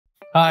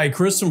Hi,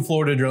 Chris from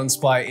Florida Drone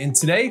Supply, and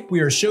today we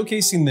are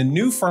showcasing the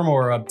new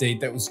firmware update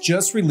that was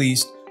just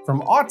released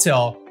from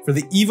Autel for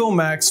the Evo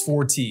Max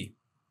 4T.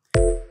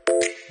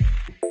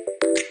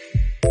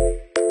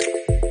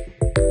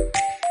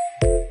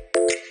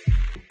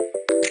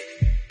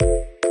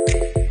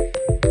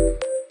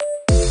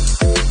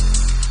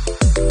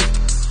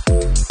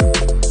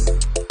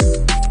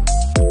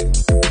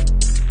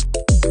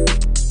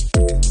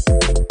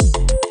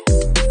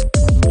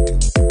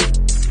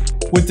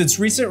 With its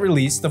recent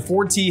release, the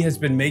 4T has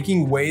been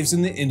making waves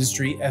in the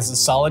industry as a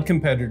solid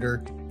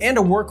competitor and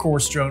a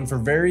workhorse drone for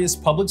various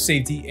public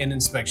safety and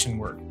inspection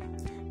work.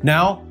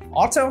 Now,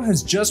 Autel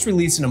has just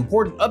released an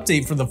important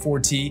update for the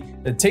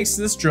 4T that takes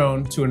this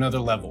drone to another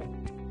level.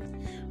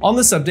 On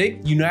this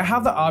update, you now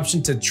have the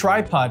option to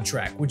tripod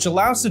track, which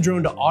allows the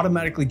drone to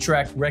automatically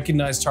track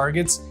recognized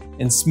targets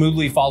and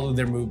smoothly follow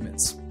their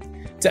movements.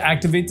 To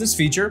activate this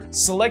feature,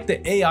 select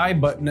the AI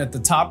button at the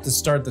top to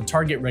start the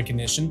target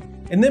recognition,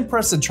 and then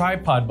press the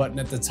tripod button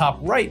at the top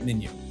right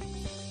menu.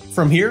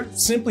 From here,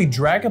 simply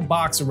drag a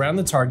box around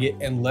the target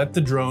and let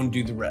the drone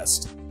do the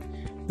rest.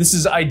 This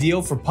is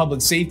ideal for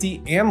public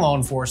safety and law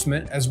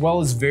enforcement, as well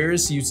as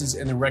various uses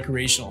in the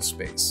recreational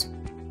space.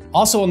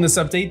 Also on this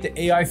update, the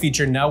AI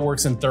feature now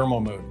works in thermal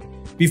mode.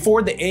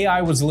 Before, the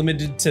AI was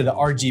limited to the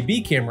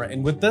RGB camera,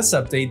 and with this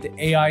update,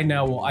 the AI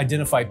now will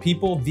identify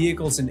people,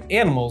 vehicles, and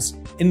animals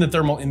in the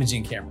thermal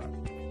imaging camera.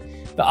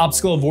 The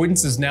obstacle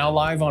avoidance is now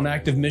live on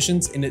active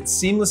missions, and it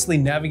seamlessly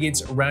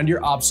navigates around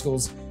your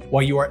obstacles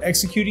while you are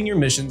executing your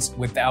missions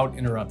without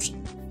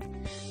interruption.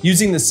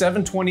 Using the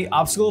 720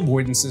 obstacle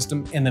avoidance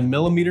system and the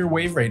millimeter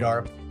wave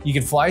radar, you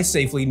can fly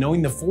safely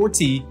knowing the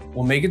 4T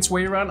will make its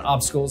way around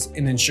obstacles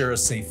and ensure a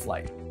safe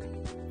flight.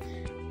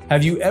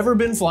 Have you ever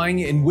been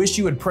flying and wish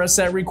you had pressed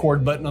that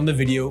record button on the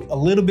video a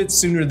little bit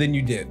sooner than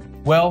you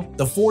did? Well,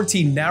 the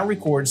 4T now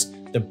records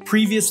the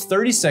previous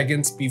 30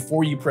 seconds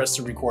before you press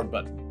the record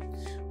button.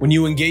 When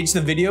you engage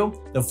the video,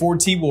 the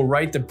 4T will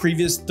write the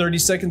previous 30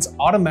 seconds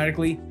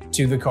automatically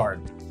to the card.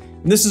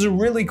 And this is a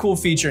really cool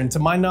feature, and to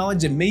my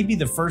knowledge, it may be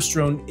the first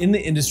drone in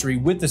the industry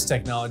with this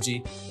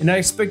technology, and I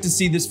expect to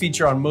see this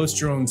feature on most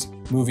drones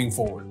moving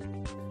forward.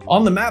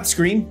 On the map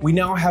screen, we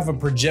now have a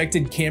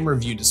projected camera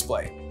view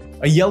display.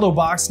 A yellow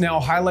box now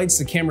highlights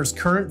the camera's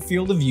current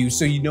field of view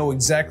so you know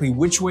exactly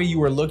which way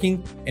you are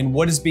looking and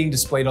what is being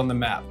displayed on the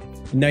map.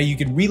 Now you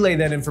can relay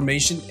that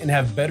information and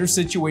have better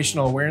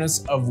situational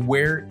awareness of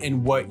where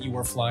and what you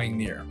are flying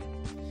near.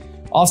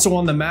 Also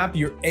on the map,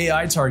 your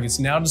AI targets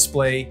now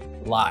display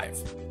live.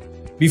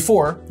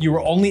 Before, you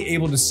were only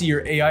able to see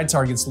your AI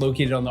targets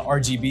located on the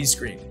RGB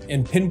screen,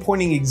 and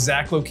pinpointing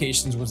exact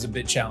locations was a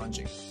bit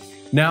challenging.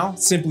 Now,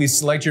 simply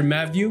select your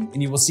map view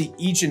and you will see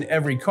each and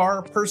every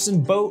car,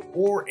 person, boat,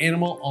 or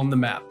animal on the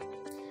map.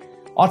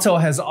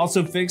 Autel has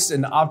also fixed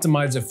and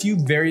optimized a few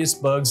various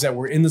bugs that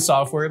were in the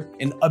software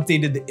and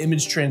updated the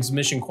image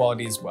transmission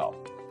quality as well.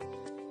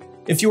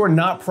 If you are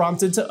not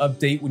prompted to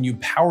update when you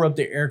power up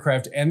the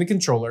aircraft and the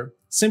controller,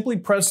 simply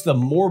press the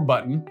More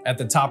button at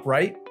the top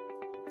right,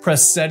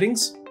 press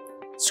Settings,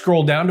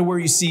 scroll down to where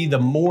you see the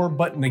More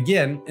button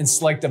again and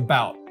select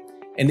About.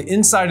 And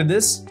inside of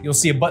this, you'll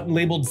see a button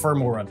labeled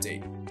Firmware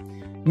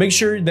Update. Make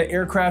sure the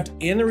aircraft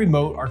and the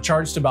remote are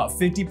charged about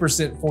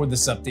 50% for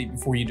this update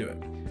before you do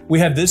it. We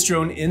have this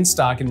drone in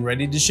stock and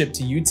ready to ship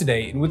to you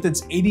today, and with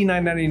its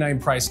 $89.99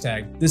 price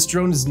tag, this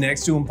drone is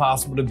next to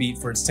impossible to beat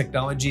for its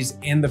technologies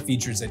and the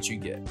features that you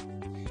get.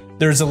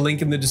 There's a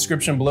link in the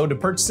description below to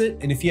purchase it,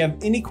 and if you have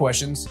any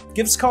questions,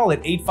 give us a call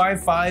at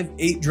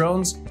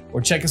 855-8-DRONES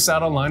or check us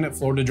out online at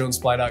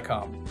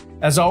floridadronesupply.com.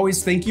 As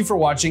always, thank you for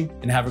watching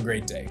and have a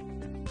great day.